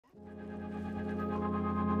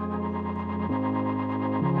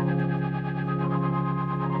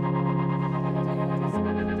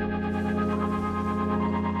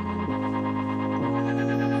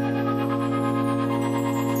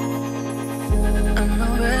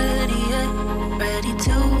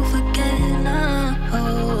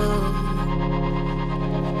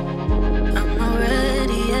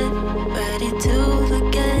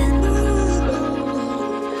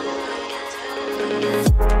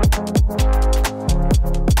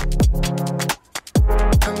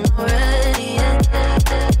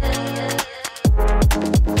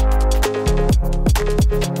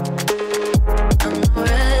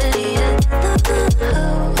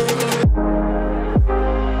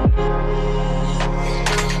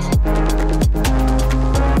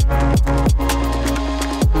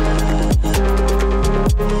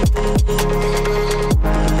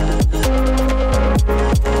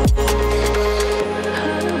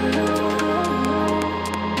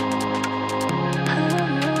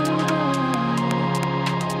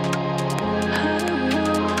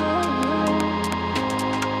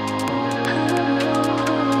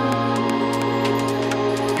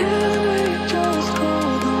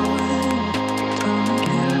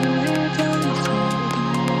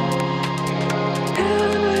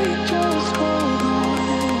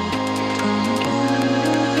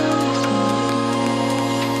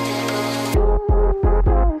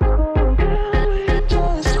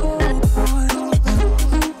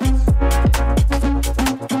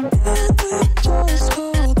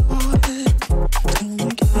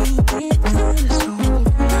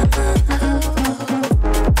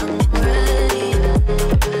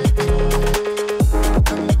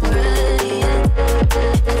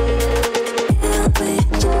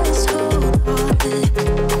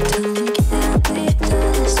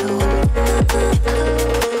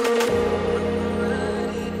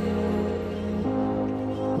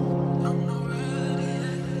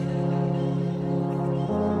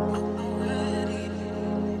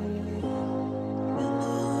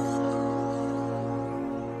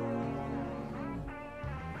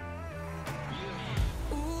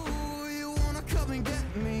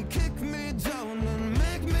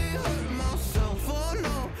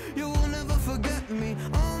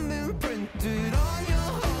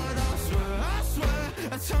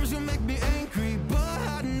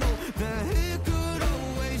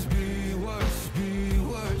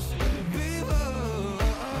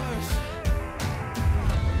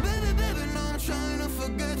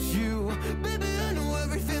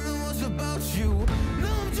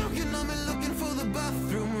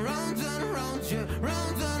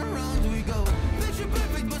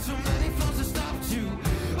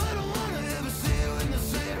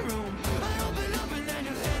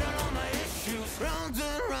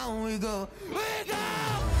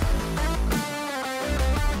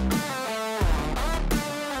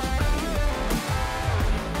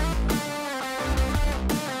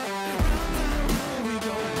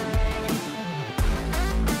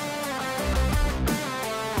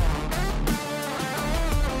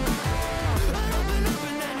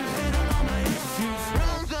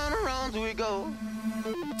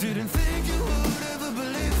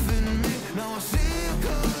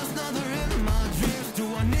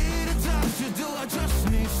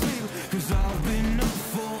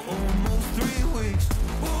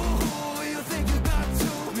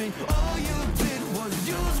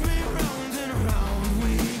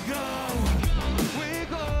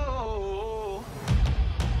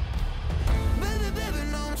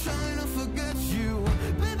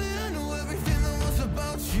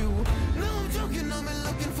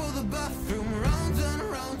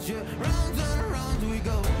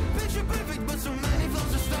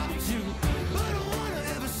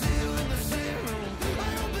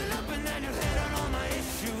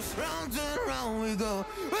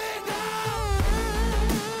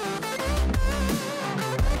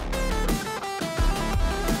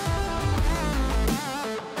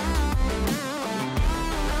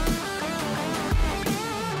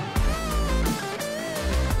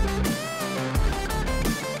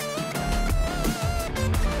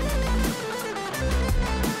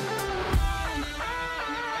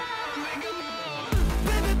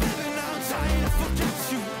forget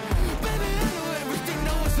you. Baby, I know everything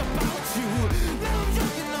knows about you. Now I'm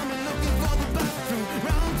joking, I'm looking for the bathroom.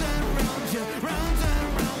 Round and round, yeah, round and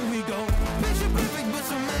round we go. Picture perfect, but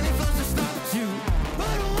so many flaws to stop you.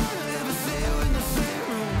 I don't wanna ever see you in the same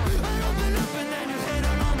room. I open up and then you hate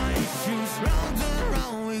on all my issues. Round and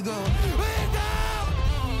round we go. We go!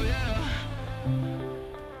 Oh, yeah.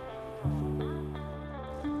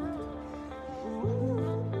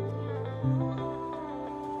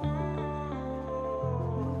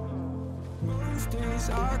 Most days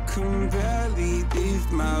I can barely leave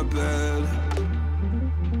my bed,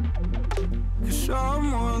 'cause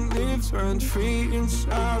someone lives rent-free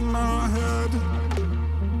inside my head.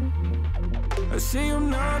 I say I'm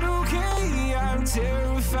not okay, I'm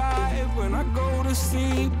terrified when I go to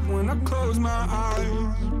sleep, when I close my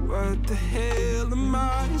eyes. What the hell am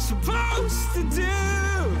I supposed to do?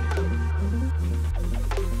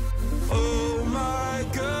 Oh my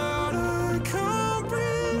God, I can't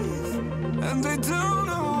breathe, and I don't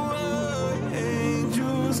know why.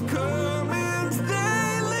 Angels come and they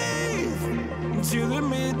leave to the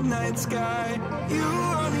midnight sky. You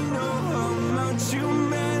only know how much you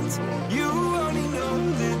meant. You only know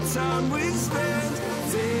the time we spent.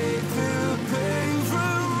 Take the pain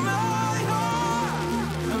from my heart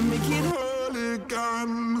and make it whole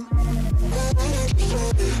again.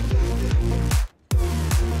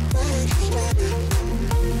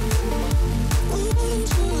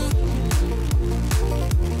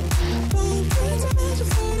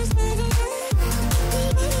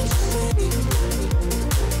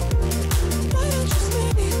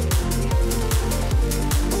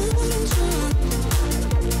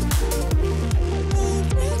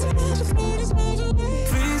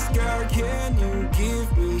 Please, God, can you give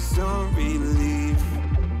me some relief?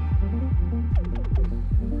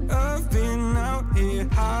 I've been out here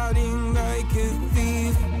hiding like a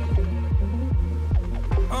thief.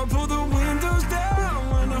 I'll pull the windows down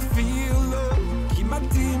when I feel low. Keep my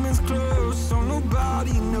demons close so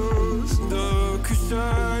nobody knows the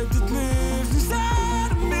side that lives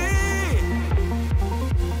inside of me.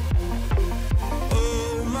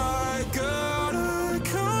 Oh my God, I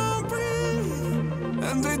can't breathe,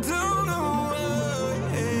 and I don't know why.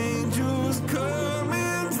 Angels come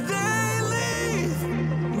and they leave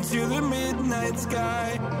to the midnight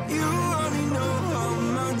sky.